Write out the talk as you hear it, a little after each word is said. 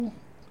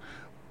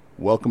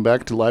Welcome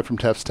back to Live from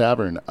Teff's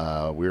Tavern.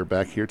 We're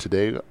back here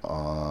today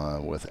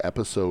with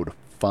episode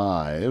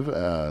 5.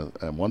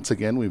 And once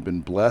again, we've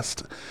been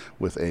blessed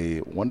with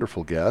a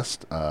wonderful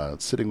guest.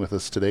 Sitting with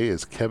us today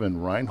is Kevin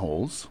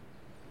Reinholz.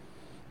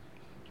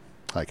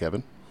 Hi,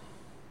 Kevin.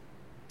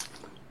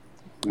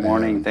 Good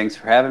morning. And, Thanks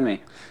for having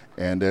me.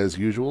 and as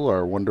usual,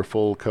 our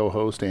wonderful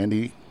co-host,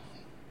 Andy.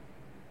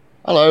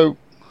 Hello.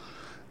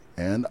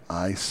 And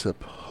I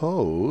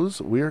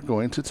suppose we are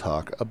going to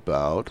talk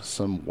about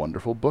some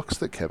wonderful books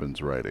that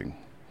Kevin's writing.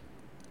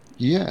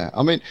 Yeah,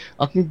 I mean,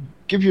 I can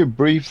give you a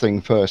brief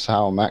thing first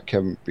how I met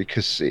Kevin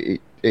because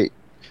it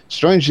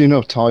strangely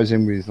enough ties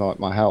in with like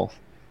my health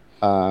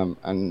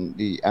and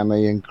the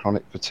ME and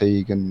chronic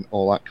fatigue and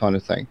all that kind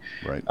of thing.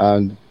 Right.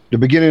 And the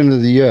beginning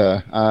of the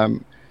year,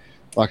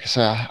 like I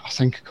say, I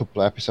think a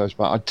couple of episodes,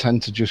 but I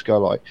tend to just go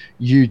like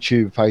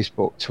YouTube,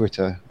 Facebook,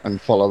 Twitter,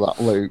 and follow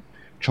that loop,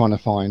 trying to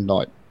find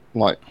like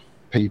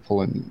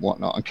people and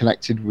whatnot. I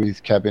connected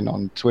with Kevin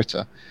on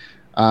Twitter.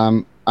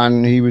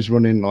 And he was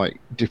running like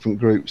different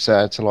groups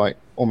there to like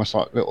almost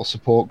like little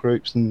support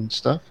groups and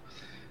stuff.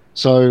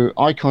 So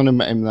I kind of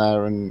met him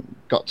there and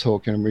got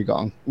talking and we got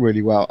on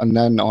really well. And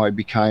then I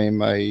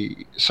became a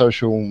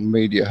social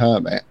media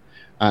hermit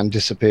and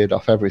disappeared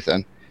off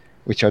everything,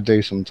 which I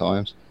do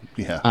sometimes.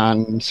 Yeah.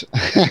 And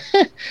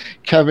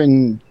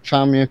Kevin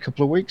found me a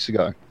couple of weeks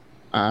ago.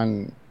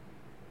 And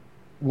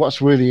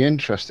what's really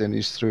interesting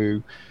is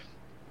through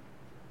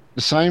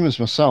the same as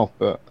myself,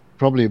 but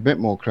probably a bit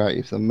more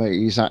creative than me,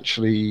 he's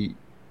actually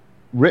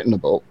written a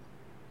book,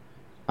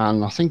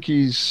 and I think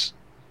he's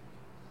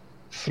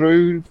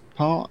through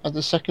part of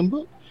the second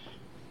book.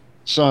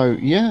 So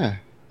yeah,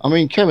 I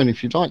mean, Kevin,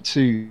 if you'd like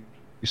to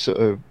sort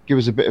of give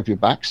us a bit of your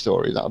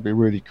backstory, that would be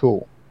really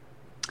cool.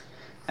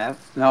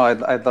 No,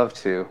 I'd love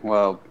to.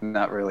 Well,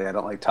 not really. I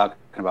don't like talking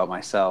about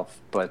myself,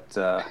 but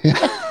Uh-oh.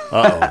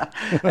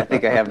 I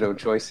think I have no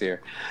choice here.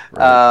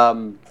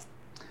 Right.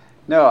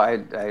 No, I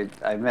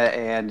met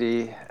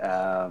Andy.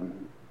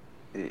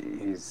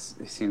 He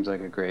seems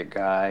like a great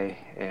guy,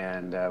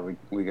 and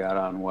we got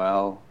on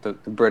well. The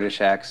British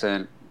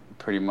accent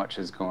pretty much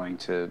is going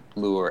to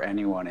lure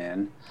anyone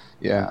in.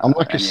 Yeah, I'm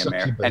like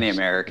any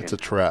American. It's a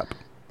trap.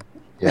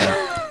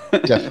 Yeah,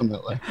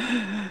 definitely.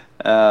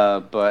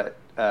 But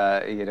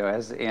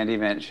as Andy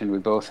mentioned, we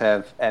both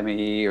have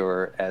ME,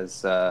 or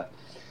as a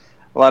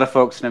lot of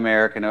folks in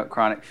America know,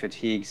 chronic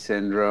fatigue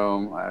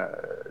syndrome.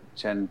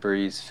 Jen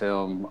Bree's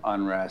film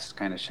Unrest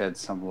kind of sheds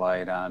some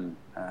light on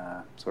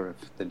sort of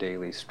the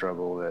daily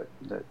struggle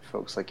that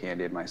folks like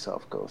Andy and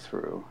myself go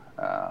through.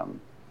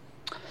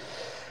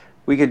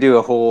 We could do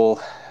a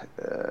whole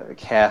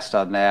cast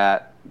on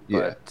that,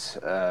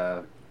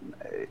 but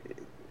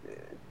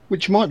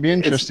which might be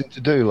interesting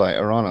to do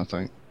later on, I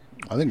think.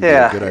 I think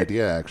it's a good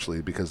idea,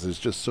 actually, because there's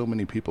just so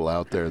many people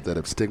out there that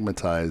have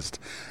stigmatized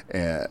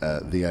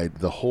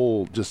the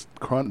whole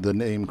the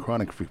name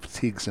chronic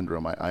fatigue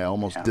syndrome. I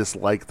almost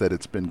dislike that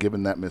it's been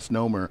given that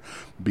misnomer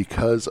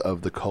because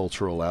of the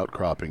cultural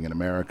outcropping in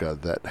America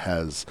that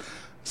has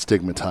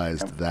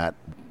stigmatized that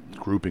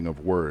grouping of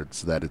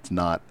words, that it's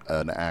not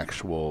an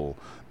actual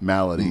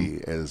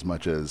malady as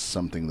much as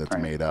something that's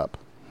made up,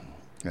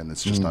 and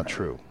it's just not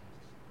true.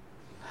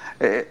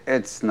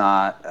 It's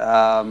not.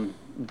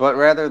 But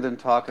rather than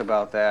talk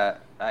about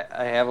that,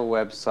 I have a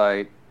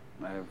website.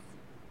 I have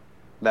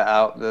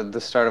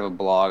the start of a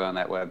blog on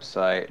that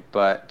website.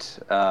 But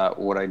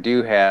what I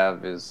do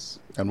have is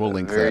and we'll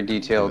link very that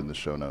detailed in the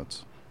show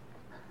notes.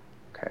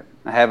 Okay,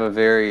 I have a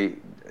very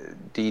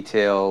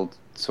detailed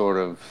sort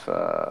of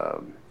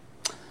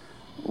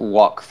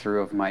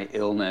walkthrough of my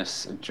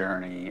illness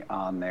journey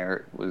on there.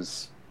 It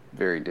was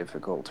very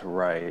difficult to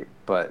write,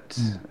 but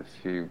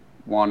if you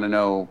want to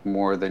know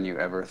more than you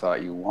ever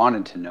thought you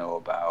wanted to know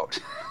about.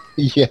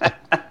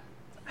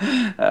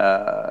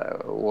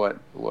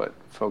 What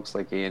folks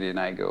like Andy and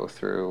I go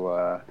through,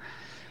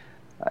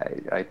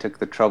 I took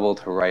the trouble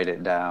to write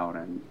it down,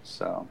 and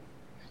so.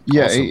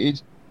 Yeah, awesome.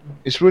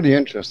 It's really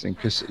interesting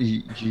because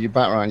your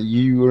background,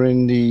 you were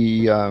in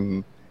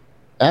the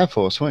Air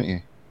Force, weren't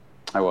you?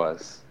 I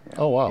was. Yeah.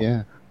 Oh wow.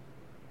 Yeah.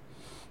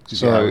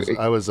 So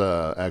I was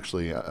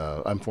actually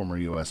I'm former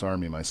U.S.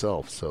 Army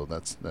myself, so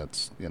that's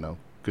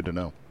good to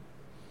know.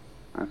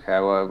 Okay,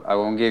 well, I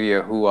won't give you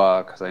a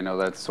hoo-ah because I know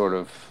that's sort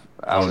of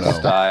out of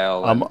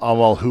style. I'm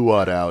all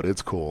hoo-ah'd out.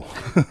 It's cool.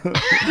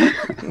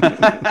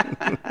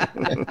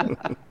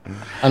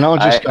 And I'll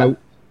just go,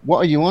 what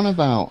are you on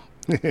about?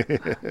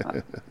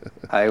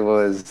 I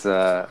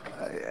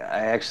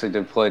actually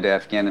deployed to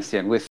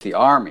Afghanistan with the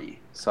Army,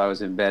 so I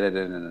was embedded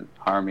in an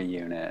Army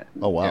unit.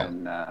 Oh, wow.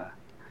 And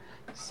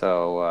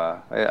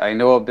so I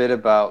know a bit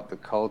about the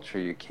culture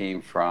you came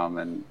from,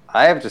 and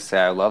I have to say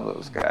I love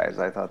those guys.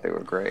 I thought they were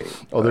great.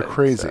 Oh, they're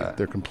crazy.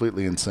 They're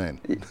completely insane.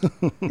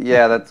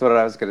 Yeah, that's what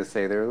I was going to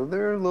say. They're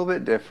a little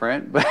bit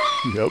different, but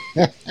yep.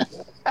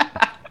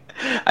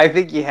 I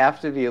think you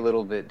have to be a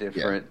little bit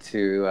different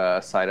to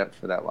sign up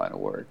for that line of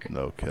work.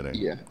 No kidding.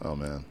 Yeah. Oh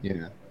man.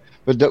 Yeah.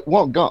 But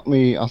what got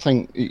me, I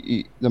think,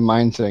 the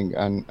main thing,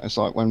 and it's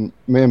like when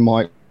me and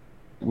Mike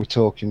were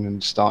talking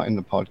and starting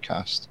the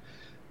podcast,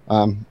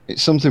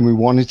 It's something we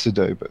wanted to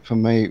do, but for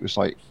me, it was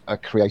like a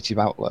creative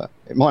outlet.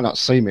 It might not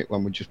seem it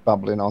when we're just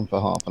babbling on for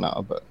half an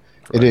hour, but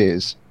it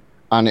is,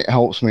 and it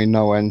helps me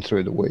no end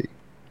through the week.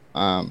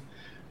 And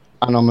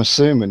I'm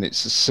assuming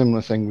it's a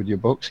similar thing with your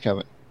books,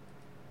 Kevin.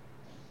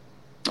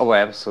 Oh,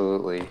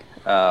 absolutely.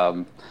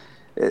 When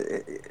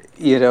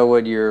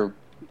your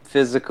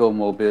physical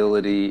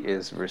mobility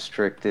is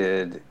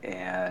restricted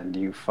and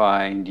you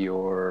find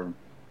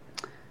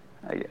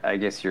I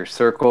guess your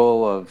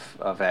circle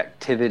of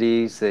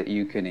activities that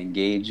you can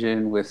engage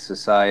in with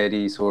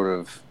society sort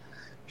of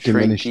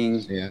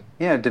shrinking.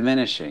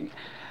 Diminishing.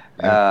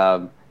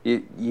 Yeah.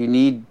 You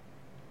need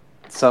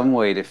some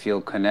way to feel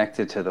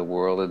connected to the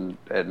world,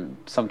 and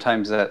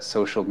sometimes that's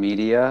social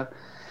media.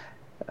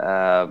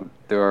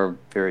 There are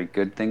very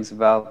good things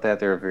about that.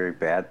 There are very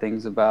bad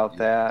things about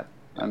that,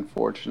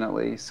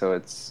 unfortunately. So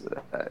it's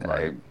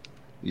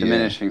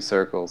diminishing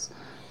circles.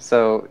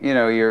 So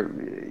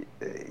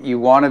you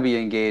want to be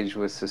engaged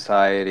with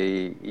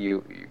society.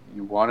 You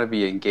want to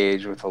be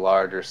engaged with a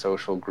larger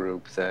social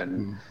group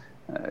than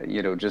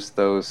just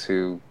those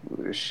who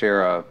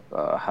share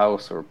a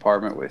house or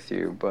apartment with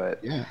you.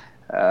 But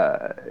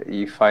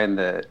you find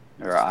that,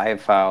 or I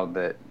have found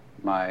that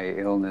my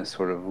illness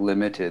sort of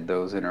limited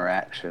those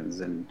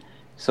interactions, and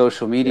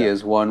social media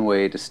is one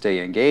way to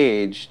stay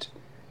engaged.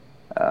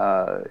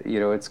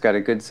 It's got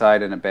a good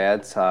side and a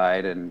bad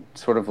side, and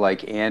sort of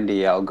like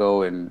Andy, I'll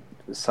go in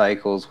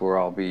cycles where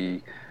I'll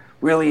be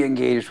really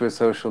engaged with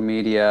social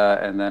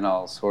media, and then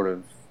I'll sort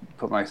of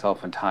put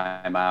myself in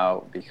time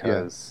out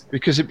because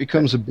it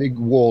becomes a big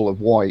wall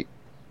of white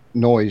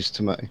noise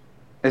to me.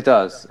 It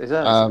does.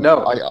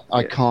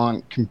 I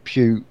can't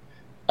compute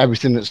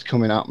everything that's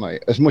coming at me.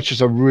 As much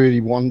as I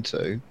really want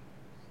to,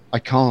 I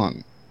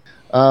can't.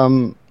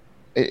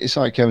 It's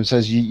like Kevin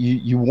says,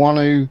 you want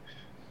to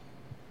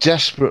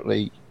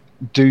desperately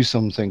do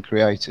something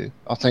creative.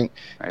 I think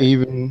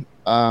even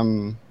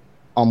on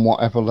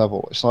whatever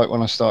level. It's like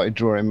when I started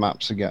drawing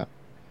maps again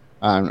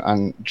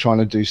and trying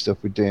to do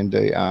stuff with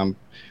D&D. Now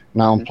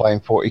I'm playing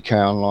 40k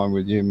online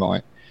with you,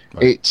 Mike.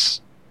 It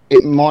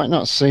might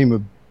not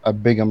seem a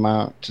big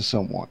amount to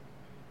someone,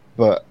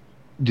 but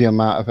the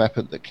amount of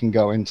effort that can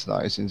go into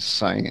that is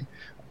insane.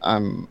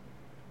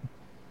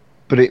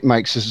 But it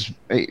makes us,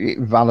 it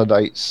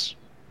validates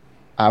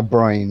our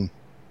brain,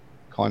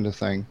 kind of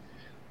thing.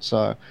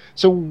 So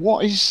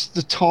what is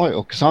the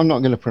title? Because I'm not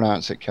going to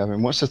pronounce it,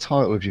 Kevin. What's the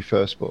title of your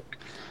first book?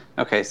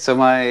 Okay, so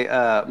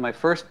my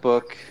first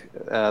book,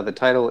 the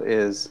title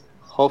is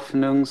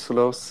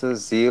Hoffnungslose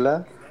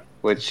Seele,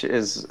 which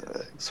is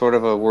sort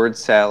of a word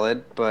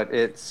salad, but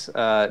it's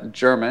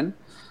German.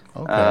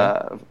 Okay.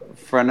 A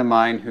friend of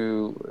mine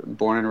who,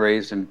 born and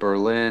raised in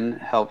Berlin,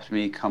 helped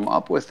me come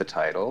up with the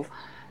title.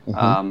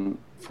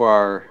 For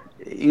our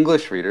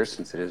English readers,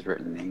 since it is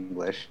written in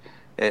English,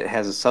 it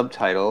has a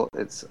subtitle.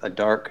 It's A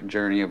Dark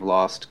Journey of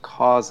Lost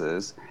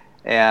Causes.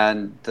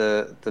 And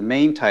the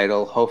main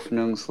title,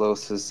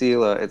 Hoffnungslose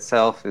Seele,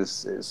 itself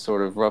is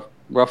sort of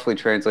roughly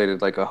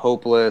translated like a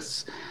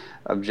hopeless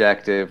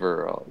objective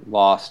or a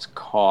lost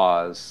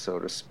cause, so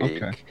to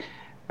speak,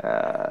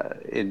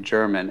 in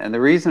German. And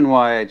the reason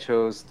why I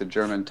chose the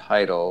German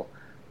title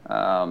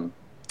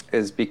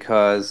is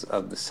because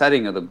of the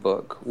setting of the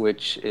book,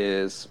 which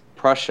is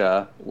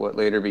Prussia, what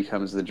later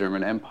becomes the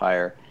German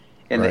Empire,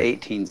 in the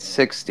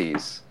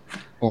 1860s.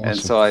 Awesome. And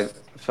so I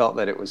felt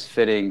that it was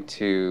fitting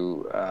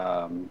to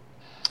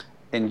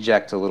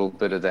inject a little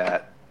bit of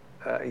that.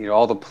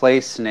 All the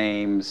place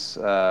names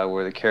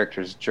where the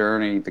characters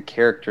journey, the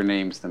character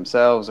names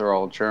themselves are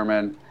all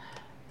German.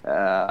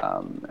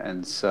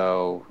 And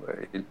so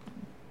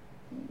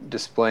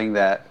displaying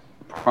that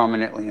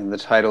prominently in the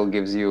title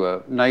gives you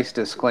a nice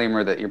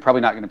disclaimer that you're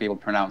probably not going to be able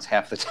to pronounce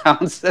half the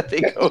towns that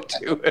they go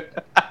to.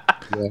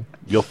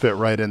 You'll fit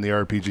right in the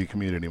RPG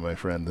community, my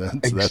friend.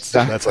 That's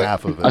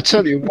half of it. I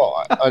tell you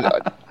what,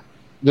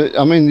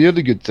 I mean, the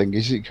other good thing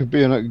is it could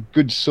be a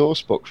good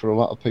source book for a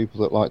lot of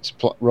people that like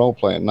to role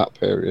play in that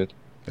period.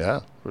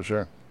 Yeah, for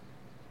sure.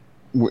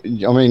 I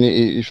mean,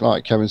 if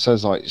like Kevin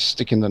says, like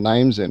sticking the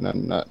names in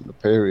and the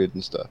period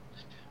and stuff,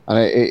 and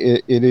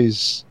it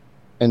is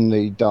in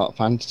the dark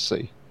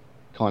fantasy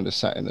kind of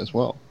setting as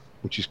well,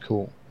 which is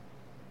cool.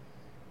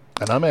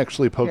 And I'm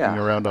actually poking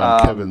around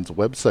on Kevin's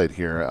website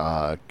here,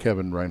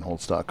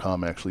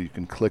 kevinreinholz.com. Actually, you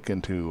can click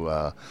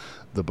into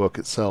the book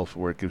itself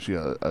where it gives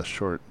you a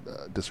short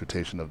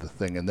dissertation of the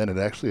thing, and then it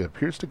actually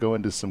appears to go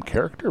into some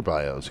character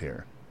bios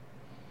here.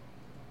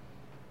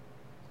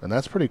 And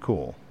that's pretty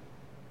cool.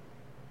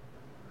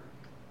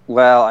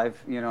 Well,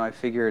 I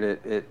figured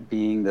it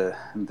being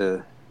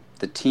the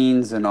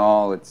teens and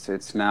all,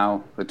 it's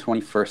now the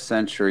 21st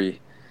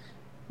century.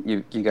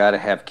 You got to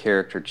have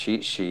character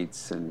cheat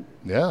sheets and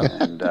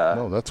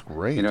no, that's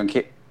great.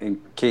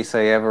 In case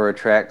I ever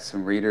attract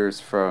some readers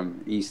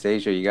from East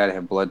Asia, you got to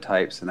have blood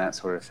types and that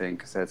sort of thing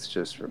because that's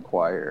just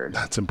required.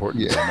 That's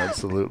important.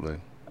 Absolutely.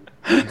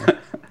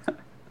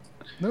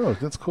 No,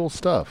 that's cool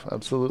stuff.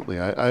 Absolutely.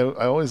 I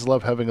always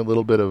love having a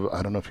little bit of,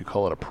 I don't know if you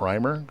call it a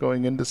primer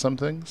going into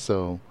something.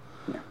 So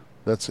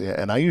That's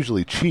and I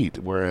usually cheat,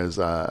 whereas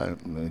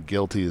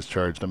guilty is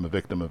charged. I'm a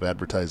victim of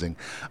advertising.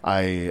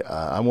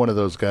 I'm one of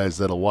those guys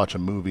that'll watch a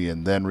movie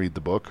and then read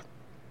the book.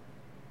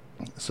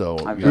 So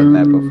I've done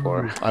that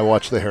before. I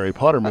watch the Harry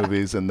Potter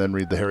movies and then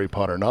read the Harry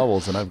Potter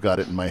novels, and I've got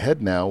it in my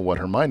head now what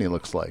Hermione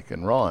looks like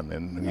and Ron,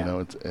 and you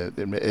know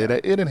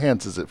it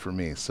enhances it for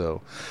me.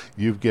 So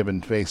you've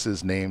given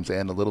faces, names,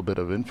 and a little bit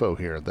of info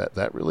here.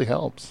 That really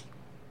helps.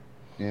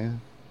 Yeah.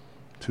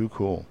 Too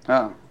cool.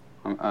 Oh,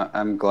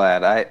 I'm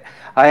glad.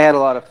 I had a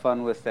lot of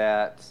fun with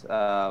that.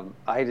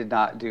 I did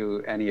not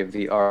do any of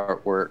the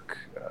artwork,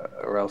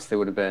 or else they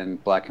would have been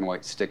black and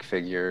white stick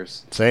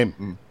figures.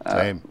 Same.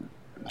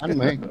 And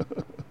me.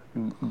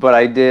 But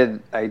I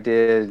did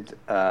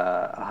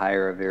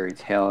hire a very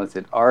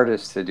talented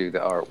artist to do the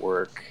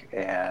artwork,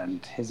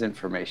 and his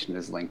information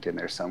is linked in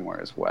there somewhere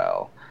as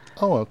well.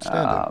 Oh,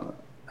 outstanding!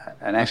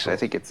 And actually, I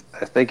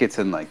think it's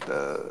in like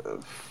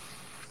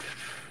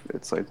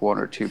it's like 1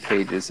 or 2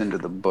 pages into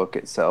the book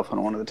itself.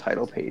 On one of the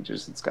title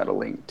pages, it's got a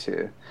link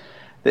to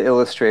the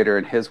illustrator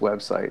and his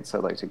website. So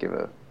I'd like to give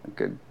a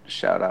good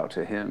shout out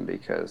to him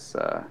because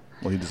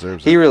he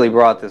deserves he it. really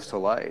brought this to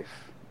life.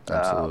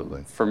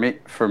 Absolutely.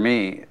 For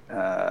me,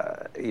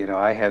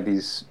 I have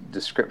these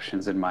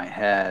descriptions in my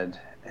head,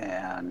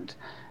 and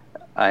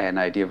I had an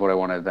idea of what I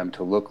wanted them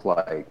to look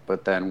like.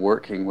 But then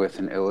working with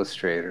an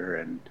illustrator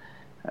and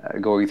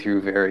going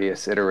through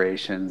various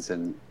iterations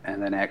and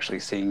then actually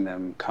seeing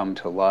them come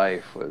to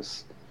life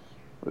was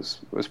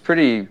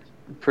pretty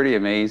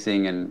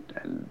amazing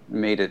and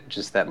made it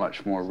just that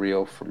much more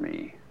real for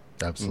me.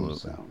 Absolutely.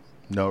 So.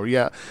 No,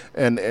 yeah,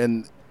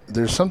 and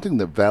there's something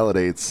that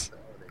validates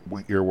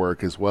your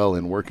work as well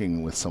in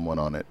working with someone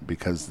on it,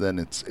 because then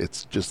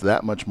it's just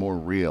that much more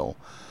real.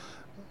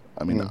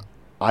 I mean,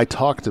 I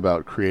talked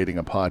about creating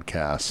a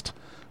podcast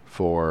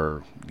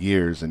for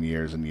years and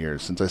years and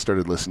years since I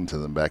started listening to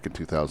them back in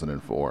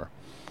 2004,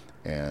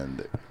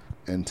 and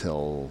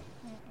until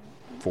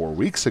 4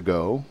 weeks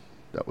ago,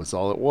 that was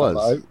all it was.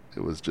 Hello.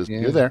 It was just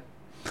you're there.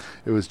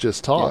 It was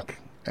just talk,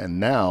 and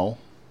now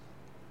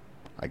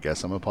I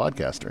guess I'm a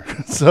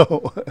podcaster.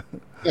 So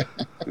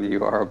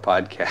you are a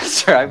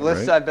podcaster.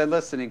 Right. I've been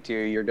listening to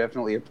you. You're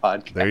definitely a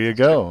podcaster. There you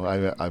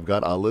go. I've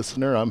got a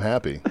listener. I'm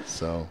happy.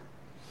 So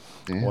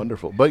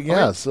wonderful.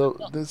 But so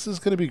this is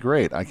going to be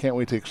great. I can't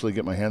wait to actually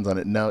get my hands on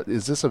it. Now,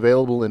 is this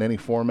available in any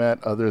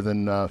format other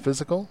than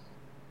physical?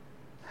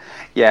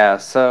 Yeah.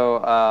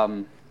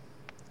 So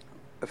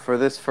for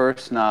this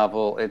first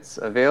novel, it's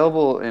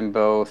available in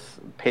both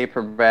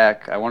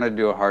paperback. I wanted to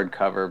do a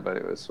hardcover, but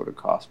it was sort of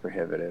cost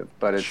prohibitive.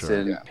 But it's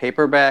in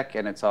paperback,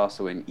 and it's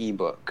also in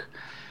ebook.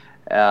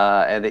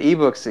 And the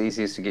ebook's the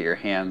easiest to get your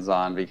hands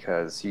on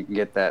because you can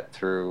get that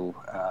through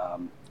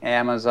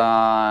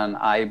Amazon,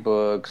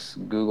 iBooks,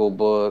 Google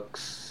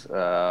Books,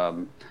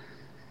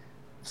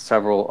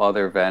 several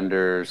other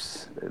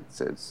vendors.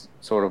 It's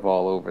sort of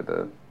all over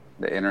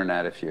the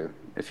internet if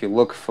you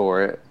look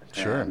for it.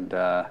 Sure. And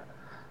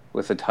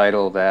with a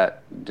title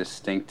that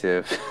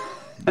distinctive,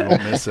 you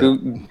won't miss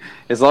it.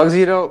 As long as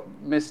you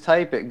don't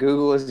mistype it,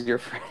 Google is your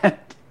friend.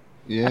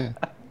 Yeah.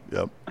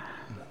 Yep.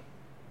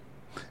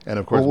 And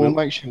of course, we'll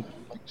make sure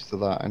links to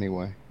that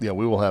anyway. Yeah,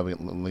 we will have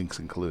links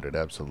included.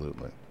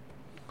 Absolutely.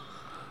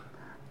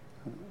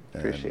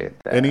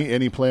 Appreciate that.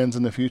 Any plans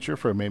in the future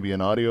for maybe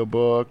an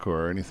audiobook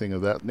or anything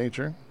of that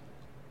nature?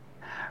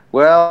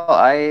 Well,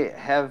 I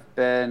have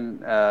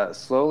been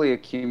slowly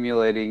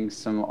accumulating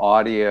some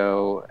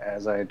audio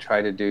as I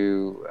try to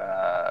do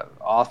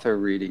author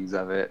readings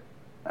of it.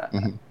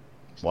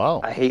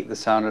 Wow. I hate the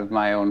sound of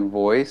my own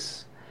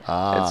voice.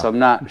 And so I'm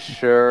not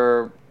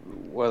sure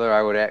whether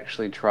I would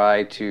actually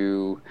try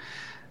to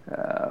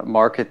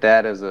market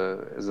that as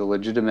a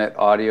legitimate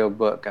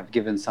audiobook. I've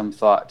given some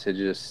thought to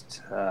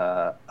just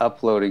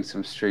uploading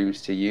some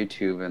streams to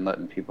YouTube and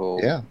letting people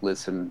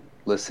listen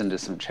to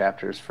some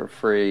chapters for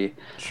free.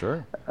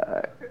 Sure.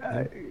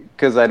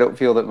 Because I don't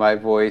feel that my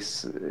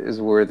voice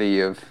is worthy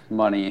of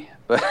money.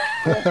 But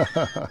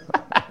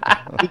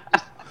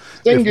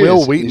if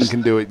Will Wheaton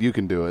can do it, you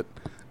can do it.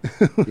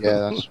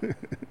 Yeah,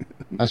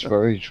 that's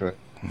very true.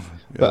 Yep.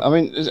 But I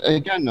mean,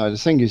 again, no, the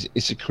thing is,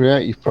 it's a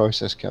creative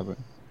process, Kevin.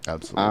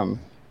 Absolutely.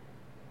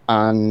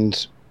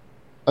 And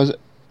as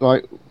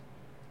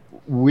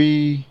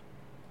we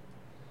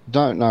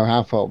don't know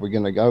how far we're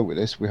going to go with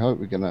this. We hope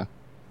we're going to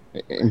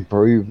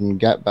improve and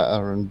get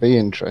better and be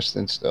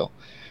interesting still.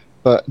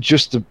 But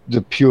just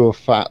the pure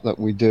fact that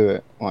we do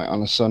it like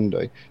on a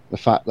Sunday, the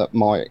fact that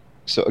Mike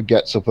sort of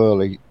gets up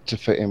early to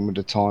fit in with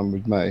the time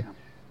with me,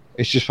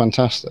 it's just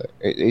fantastic.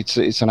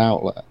 It's an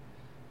outlet.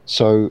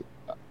 So,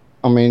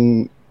 I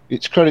mean,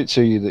 it's credit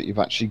to you that you've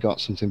actually got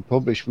something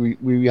published.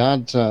 We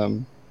had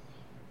Nat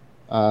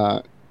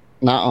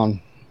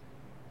on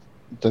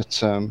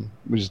that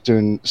was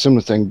doing a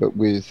similar thing, but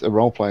with a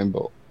role-playing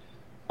book.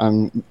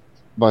 And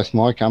both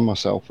Mike and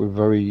myself were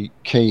very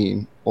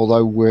keen,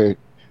 although we're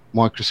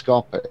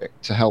microscopic,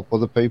 to help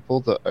other people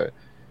that are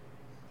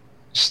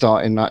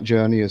starting that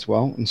journey as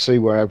well and see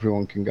where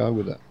everyone can go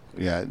with it.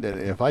 Yeah,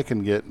 if I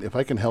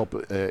can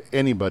help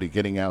anybody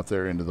getting out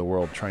there into the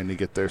world trying to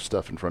get their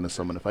stuff in front of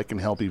someone, if I can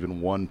help even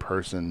one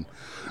person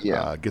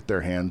Yeah. get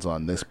their hands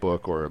on this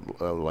book or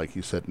like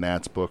you said,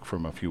 Nat's book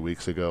from a few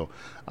weeks ago,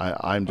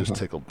 I'm just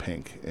tickled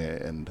pink.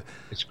 And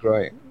It's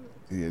great.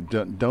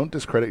 don't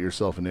discredit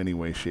yourself in any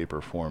way, shape,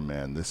 or form,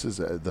 man. This is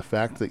the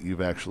fact that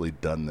you've actually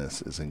done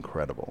this is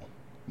incredible.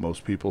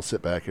 Most people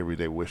sit back every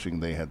day wishing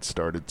they had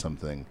started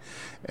something,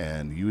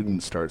 and you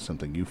didn't start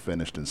something. You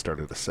finished and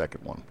started a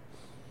second one.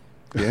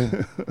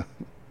 Yeah.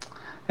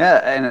 Yeah,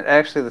 and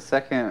actually the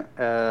second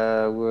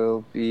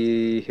will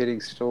be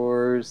hitting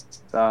stores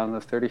on the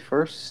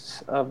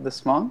 31st of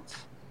this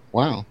month.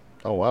 Wow.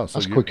 Oh wow! So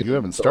That's quicker you than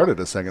haven't I thought. started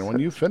a second one.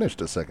 You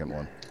finished a second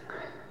one.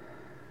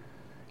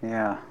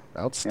 Yeah.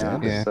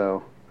 Outstanding. Yeah.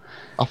 So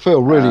I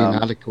feel really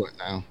inadequate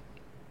now.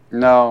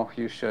 no,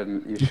 you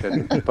shouldn't. You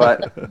shouldn't.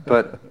 But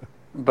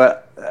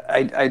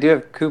I do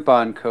have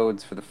coupon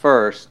codes for the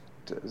first.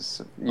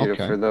 You know,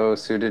 for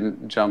those who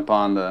didn't jump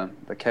on the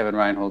Kevin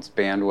Reinhold's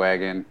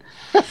bandwagon,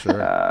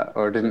 Sure.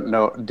 or didn't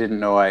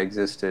know I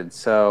existed.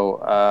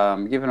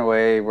 So giving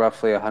away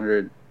roughly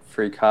 100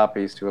 free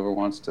copies to whoever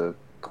wants to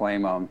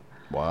claim them.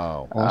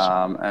 Wow.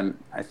 Awesome. And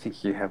I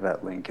think you have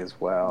that link as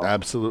well.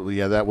 Absolutely.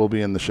 Yeah, that will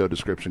be in the show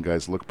description,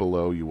 guys. Look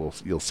below.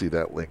 You'll see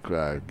that link.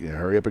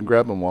 Hurry up and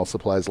grab them while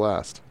supplies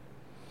last.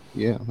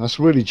 Yeah, that's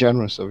really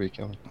generous of you,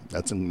 Kevin.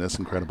 That's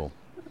incredible.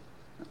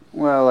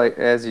 Well, like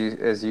as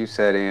you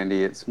said,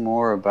 Andy, it's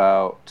more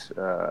about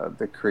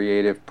the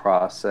creative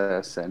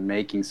process and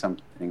making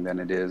something than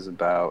it is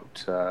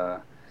about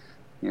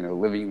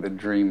living the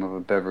dream of a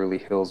Beverly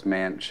Hills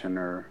mansion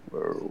or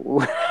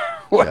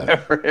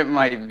whatever it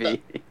might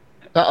be.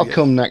 That'll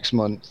come next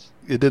month.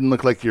 It didn't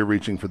look like you're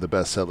reaching for the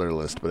bestseller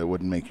list, but it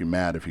wouldn't make you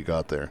mad if you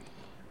got there.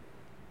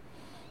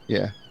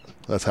 Yeah.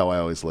 That's how I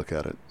always look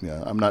at it.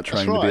 Yeah, I'm not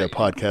trying to be a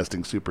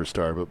podcasting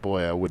superstar, but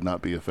boy, I would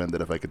not be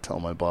offended if I could tell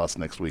my boss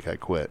next week I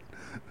quit.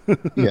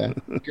 Yeah,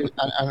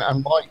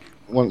 and Mike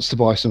wants to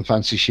buy some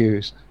fancy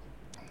shoes.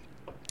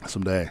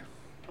 Someday.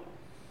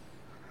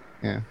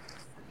 Yeah.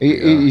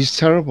 He's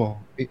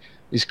terrible.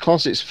 His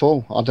closet's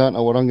full. I don't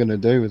know what I'm going to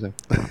do with him.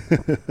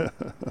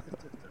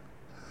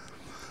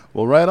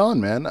 Well, right on,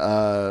 man.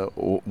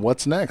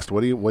 What's next?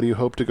 What do you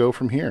hope to go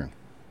from here?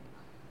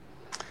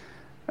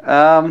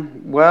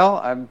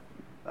 Well,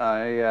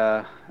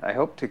 I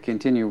hope to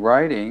continue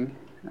writing.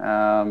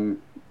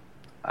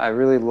 I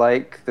really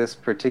like this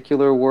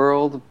particular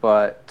world,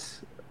 but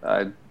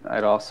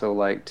I'd also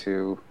like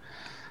to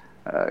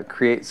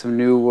create some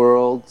new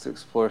worlds,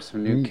 explore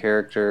some new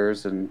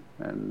characters, and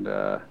then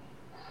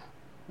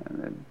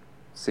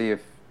see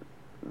if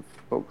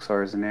folks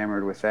are as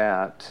enamored with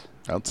that.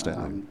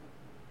 Outstanding.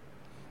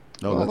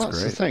 That's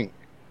great. The thing.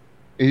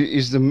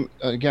 Is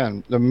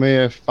the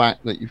mere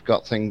fact that you've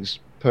got things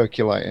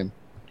percolating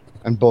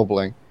and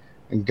bubbling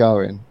and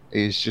going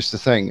is just the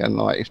thing. And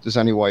like, if there's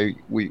any way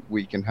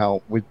we can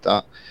help with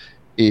that,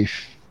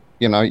 if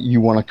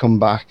you want to come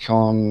back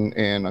on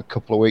in a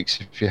couple of weeks,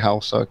 if your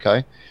health's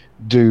okay,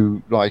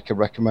 do like a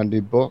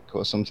recommended book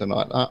or something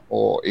like that.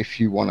 Or if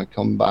you want to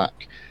come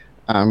back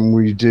and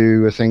we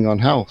do a thing on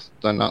health,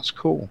 then that's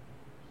cool.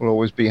 We'll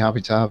always be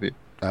happy to have you.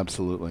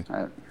 Absolutely.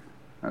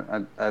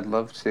 I'd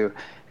love to.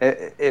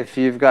 If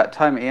you've got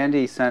time,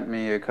 Andy sent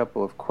me a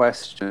couple of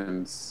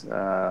questions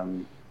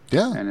in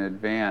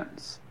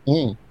advance.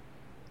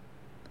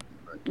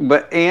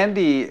 But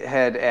Andy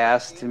had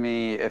asked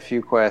me a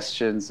few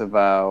questions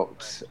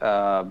about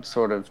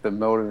sort of the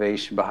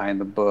motivation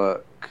behind the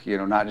book.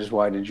 Not just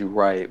why did you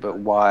write, but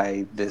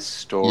why this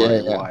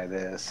story, why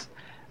this.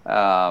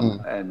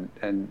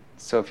 And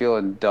so if you'll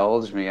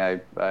indulge me, I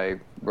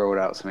wrote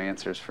out some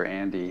answers for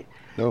Andy.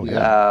 Oh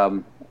yeah.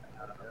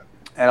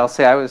 And I'll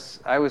say I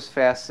was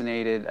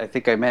fascinated. I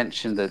think I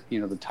mentioned that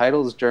the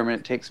title is German.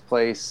 It takes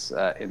place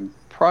in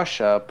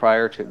Prussia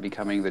prior to it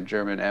becoming the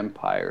German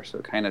Empire, so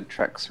it kind of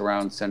treks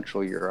around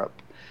Central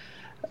Europe.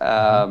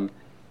 And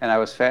I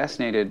was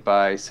fascinated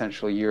by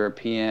Central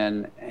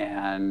European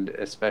and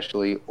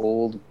especially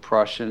Old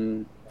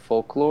Prussian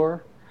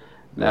folklore.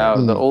 Now,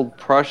 the Old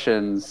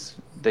Prussians,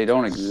 they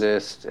don't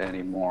exist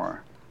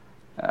anymore.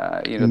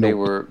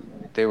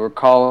 They were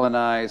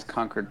colonized,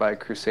 conquered by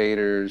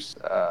crusaders,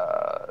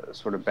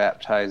 sort of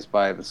baptized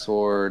by the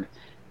sword,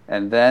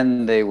 and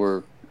then they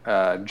were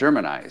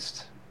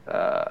Germanized,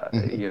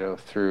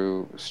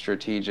 through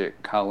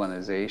strategic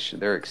colonization.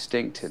 They're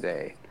extinct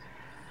today.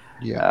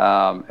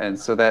 Yeah. And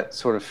so that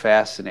sort of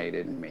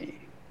fascinated me,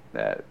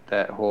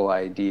 that whole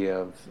idea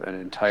of an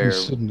entire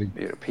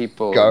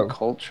people and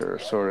culture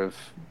sort of,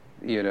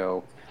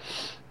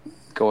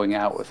 going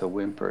out with a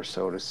whimper,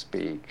 so to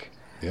speak.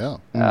 Yeah.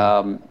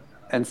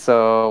 And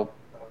so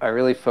I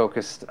really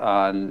focused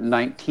on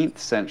 19th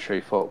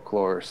century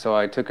folklore. So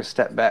I took a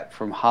step back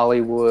from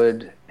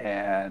Hollywood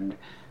and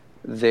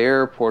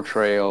their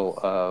portrayal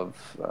of,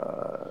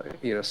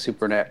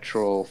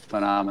 supernatural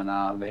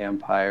phenomena,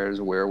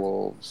 vampires,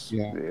 werewolves,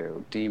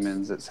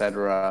 demons,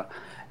 etc.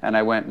 And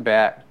I went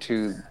back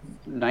to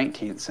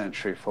 19th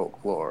century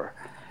folklore.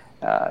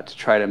 to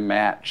try to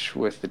match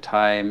with the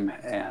time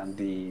and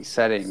the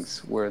settings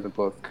where the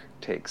book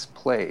takes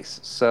place.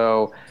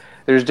 So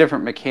there's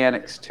different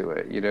mechanics to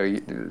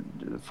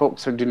it.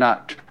 Folks do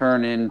not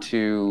turn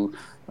into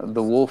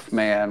the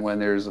Wolfman when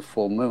there's a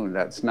full moon.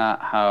 That's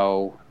not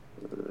how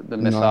the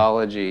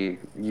mythology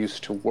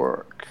used to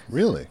work.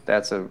 Really?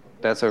 That's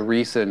a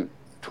recent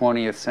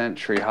 20th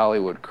century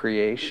Hollywood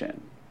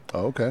creation.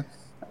 Oh, okay.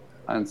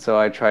 And so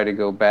I try to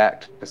go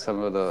back to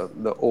some of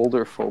the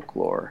older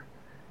folklore.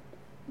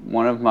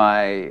 One of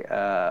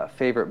my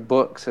favorite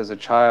books as a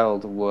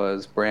child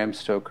was Bram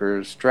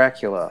Stoker's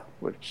Dracula,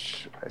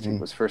 which I think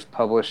was first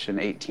published in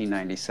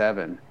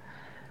 1897.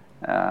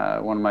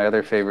 One of my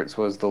other favorites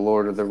was The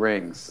Lord of the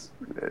Rings.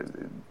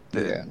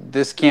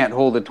 This can't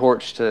hold a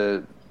torch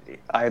to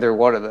either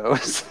one of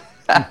those.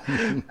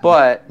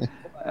 But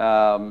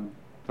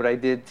I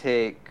did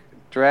take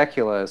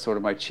Dracula as sort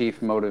of my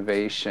chief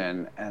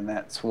motivation, and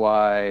that's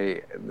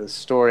why the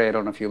story, I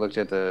don't know if you looked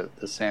at the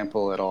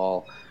sample at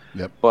all,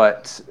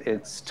 but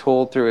it's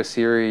told through a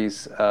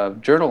series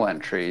of journal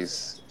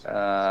entries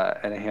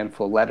and a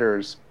handful of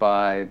letters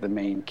by the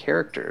main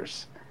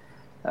characters,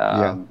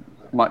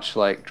 much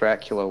like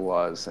Dracula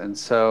was. And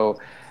so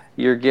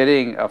you're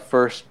getting a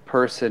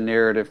first-person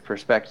narrative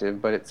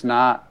perspective, but it's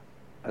not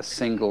a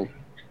single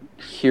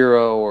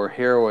hero or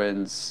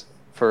heroine's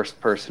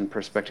first-person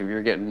perspective.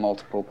 You're getting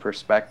multiple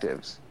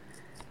perspectives,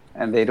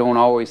 and they don't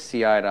always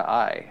see eye to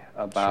eye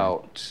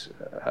about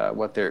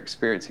what they're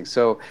experiencing.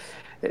 So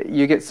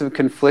you get some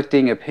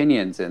conflicting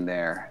opinions in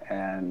there,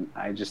 and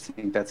I just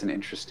think that's an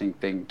interesting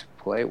thing to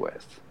play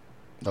with.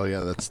 Oh yeah,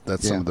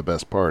 that's some of the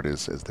best part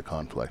is the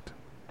conflict.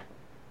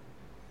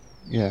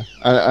 Yeah,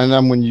 and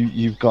then when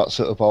you've got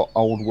sort of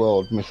old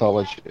world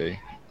mythology,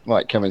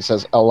 like Kevin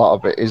says, a lot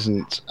of it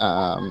isn't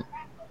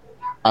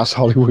as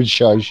Hollywood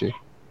shows you.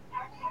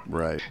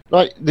 Right.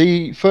 Like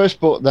the first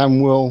book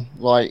then will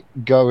like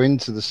go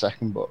into the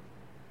second book.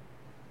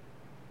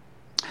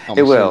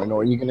 It will.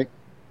 Or are you gonna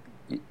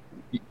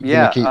keep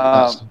that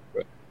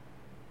separate?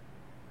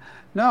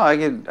 No,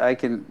 I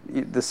can.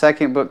 The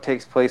second book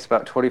takes place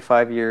about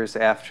 25 years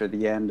after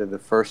the end of the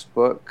first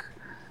book.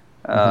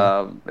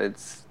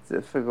 It's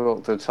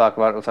difficult to talk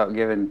about it without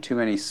giving too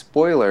many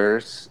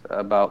spoilers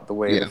about the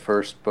way the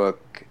first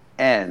book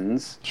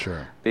ends.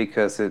 Sure.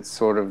 Because it's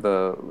sort of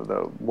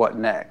the what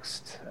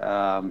next.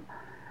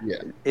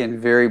 In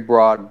very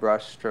broad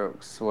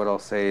brushstrokes, what I'll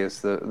say is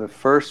the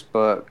first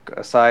book,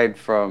 aside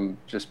from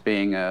just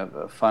being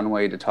a fun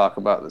way to talk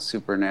about the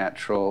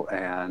supernatural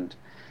and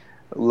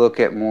look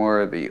at more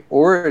of the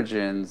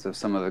origins of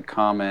some of the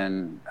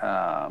common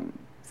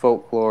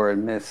folklore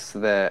and myths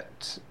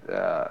that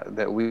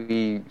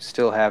we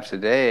still have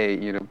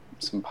today,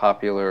 some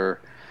popular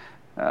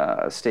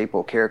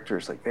staple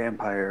characters like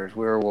vampires,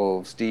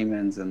 werewolves,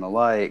 demons, and the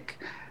like,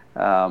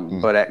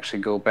 but actually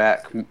go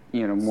back,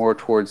 more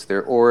towards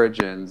their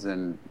origins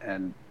and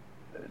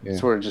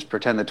sort of just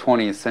pretend the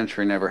 20th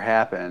century never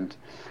happened.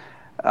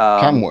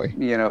 Can we?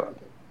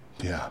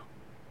 Yeah.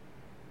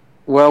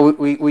 Well,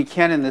 we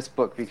can in this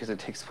book because it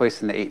takes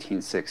place in the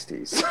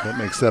 1860s. That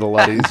makes that a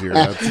lot easier.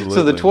 Absolutely.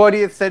 So the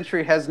 20th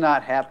century has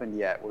not happened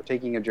yet. We're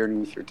taking a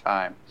journey through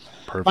time.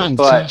 Perfect.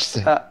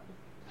 Fantastic.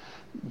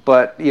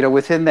 But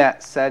within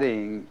that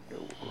setting,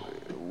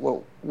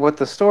 what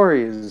the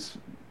story is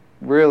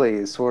really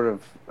is sort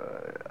of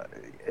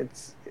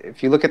it's,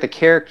 if you look at the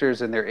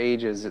characters and their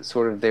ages, it's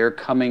sort of their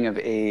coming of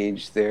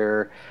age,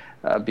 their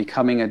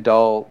becoming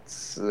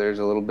adults. There's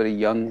a little bit of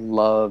young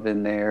love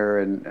in there,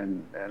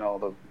 and all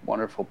the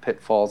wonderful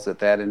pitfalls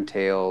that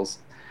entails,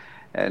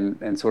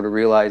 and sort of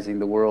realizing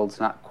the world's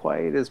not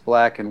quite as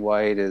black and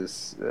white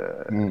as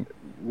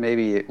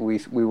maybe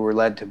we were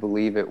led to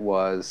believe it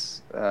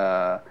was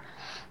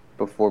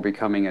before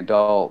becoming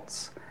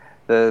adults.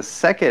 The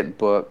second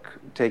book,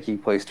 taking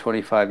place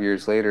 25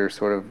 years later,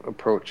 sort of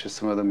approaches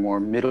some of the more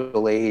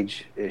middle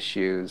age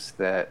issues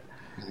that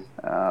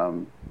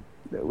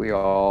we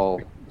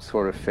all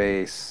sort of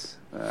face.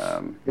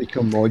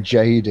 Become more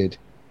jaded.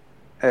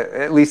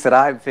 At least that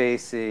I'm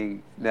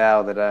facing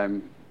now that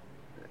I'm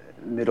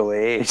middle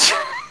aged.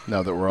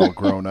 Now that we're all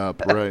grown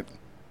up, right?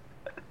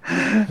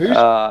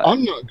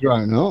 I'm not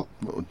grown up.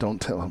 Don't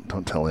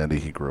tell Andy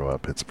he grew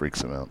up. It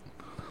freaks him out.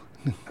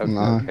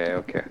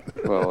 Okay.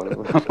 Well,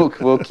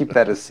 we'll keep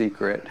that a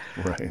secret.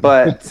 Right.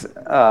 But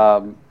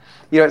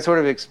it sort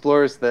of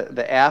explores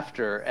the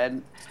after.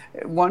 And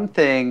one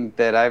thing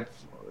that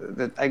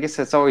I guess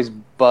that's always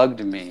bugged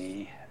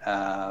me,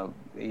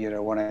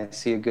 when I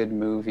see a good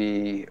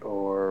movie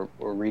or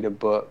read a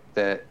book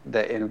that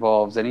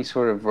involves any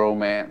sort of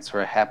romance or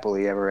a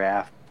happily ever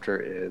after,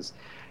 is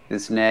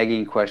this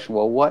nagging question: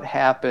 well, what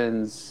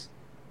happens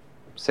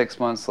 6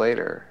 months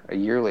later, a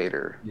year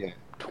later?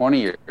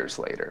 20 years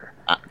later,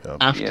 after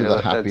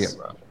the happy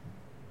ever after.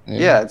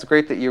 Yeah, it's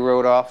great that you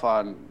rode off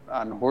on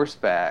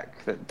horseback.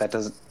 That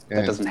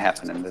doesn't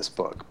happen in this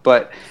book.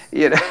 But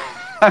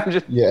I'm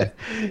just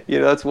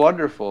that's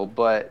wonderful.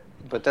 But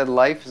then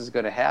life is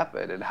going to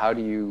happen, and how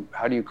do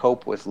you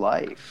cope with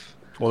life?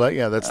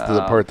 Well, that's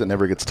the part that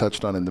never gets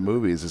touched on in the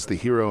movies is the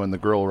hero and the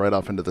girl right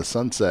off into the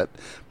sunset.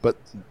 But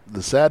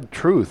the sad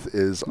truth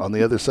is on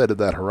the other side of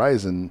that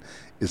horizon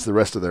is the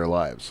rest of their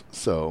lives.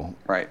 So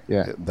Right.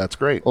 Yeah. that's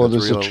great. Or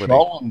That's there's reality. a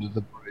troll under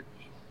the bridge,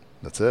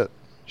 That's it.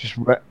 just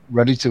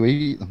ready to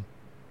eat them.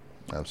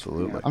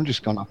 Absolutely. I'm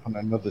just gone off on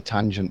another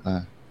tangent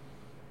there.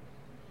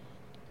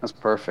 That's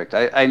perfect.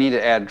 I need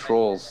to add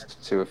trolls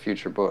to a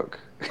future book.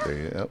 There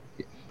you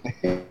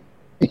go.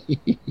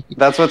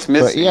 That's what's But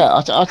missing.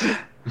 yeah,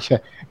 yeah,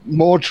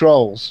 more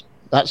trolls.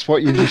 That's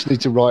what you just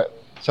need to write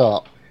at the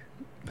top.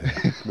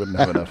 Wouldn't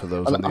have enough of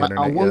those on the I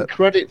internet want yet.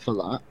 credit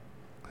for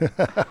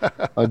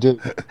that. I do.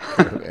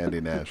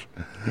 Andy Nash.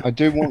 I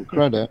do want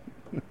credit.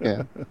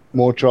 Yeah,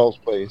 more trolls,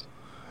 please.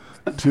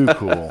 Too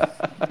cool.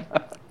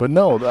 But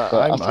no,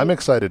 I I'm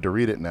excited to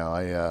read it now.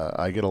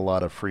 I get a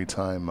lot of free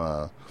time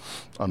on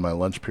my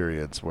lunch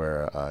periods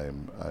where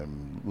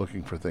I'm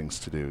looking for things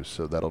to do.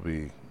 So that'll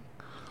be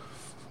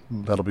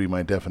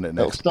my definite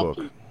next book.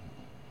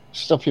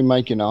 Stop you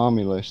making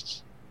army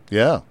lists.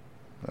 Yeah.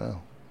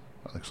 Well,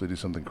 I'll actually do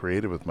something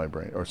creative with my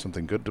brain, or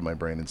something good to my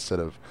brain, instead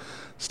of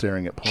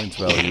staring at points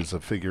values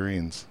of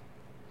figurines.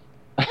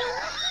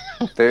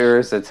 There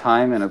is a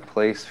time and a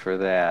place for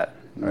that.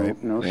 No,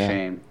 Right. no Yeah.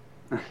 shame.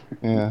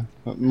 Yeah,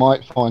 but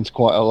Mike finds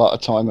quite a lot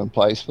of time and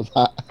place for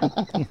that.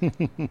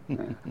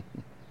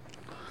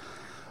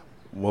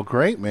 Well,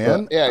 great,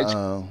 man. But, yeah, it's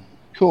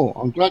cool.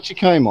 I'm glad you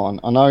came on.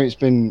 I know it's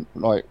been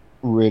like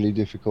really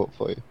difficult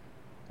for you.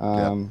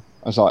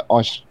 As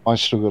I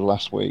struggled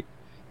last week.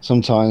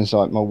 Sometimes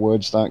like my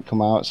words don't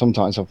come out.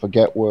 Sometimes I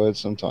forget words.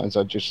 Sometimes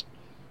I just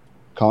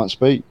can't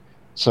speak.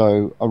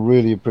 So I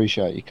really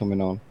appreciate you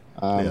coming on.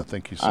 yeah,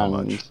 thank you so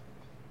much.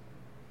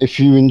 If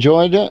you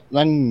enjoyed it,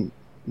 then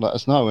let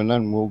us know, and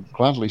then we'll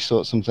gladly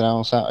sort something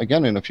else out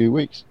again in a few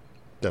weeks.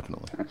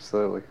 Definitely.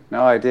 Absolutely.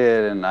 No, I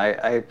did, and I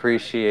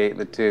appreciate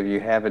the two of you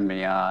having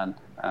me on.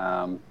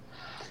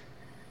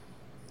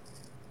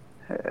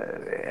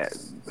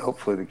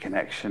 Hopefully the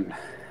connection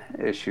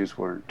issues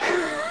weren't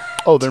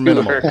Oh, they're too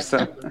minimal.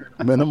 irksome.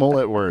 Minimal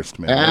at worst,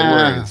 man.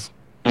 No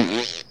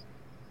worries.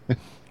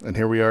 And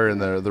here we are in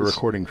the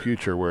recording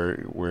future where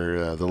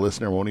the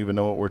listener won't even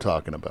know what we're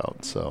talking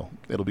about. So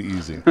it'll be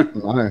easy.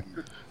 No.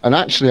 And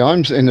actually,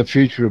 I'm in the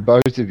future of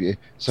both of you,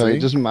 so See? it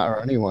doesn't matter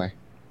anyway.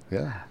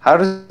 Yeah. How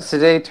does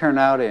today turn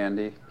out,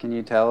 Andy? Can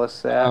you tell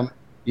us that?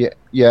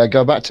 Yeah,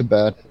 go back to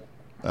bed.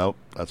 Oh,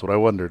 that's what I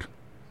wondered.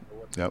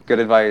 Yep. Good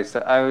advice.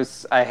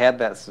 I had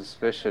that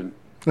suspicion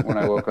when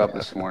I woke up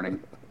this morning.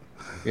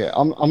 Yeah,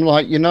 I'm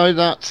like, you know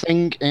that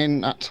thing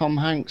in that Tom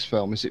Hanks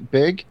film? Is it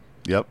Big?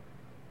 Yep.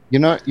 You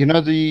know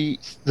the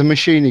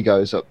machine he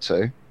goes up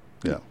to.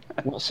 Yeah.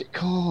 What's it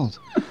called?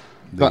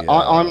 But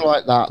I'm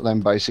like that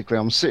then. Basically,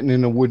 I'm sitting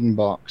in a wooden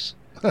box,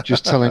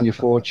 just telling your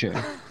fortune.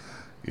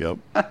 Yep.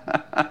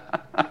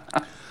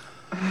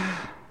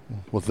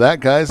 With that,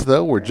 guys,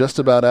 though, we're just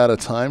about out of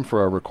time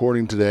for our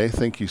recording today.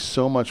 Thank you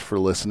so much for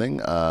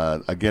listening.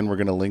 Again, we're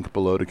going to link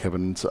below to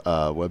Kevin's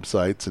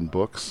websites and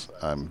books.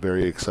 I'm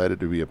very excited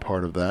to be a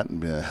part of that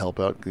and help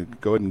out.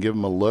 Go ahead and give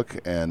him a look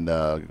and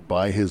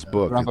buy his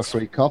book. Grab a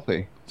free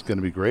copy. It's going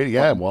to be great.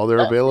 Yeah, while they're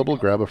available,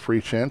 grab a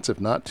free chance.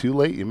 If not, too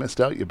late. You missed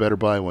out. You better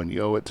buy one.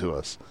 You owe it to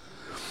us.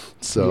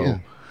 So,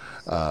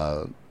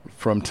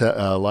 from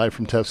live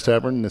from Tef's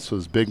Tavern, this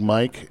was Big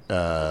Mike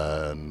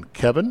and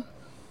Kevin.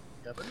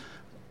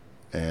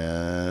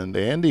 And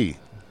Andy.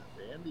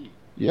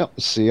 Yep.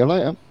 See you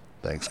later.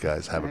 Thanks,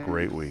 guys. Have a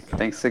great week.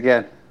 Thanks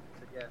again.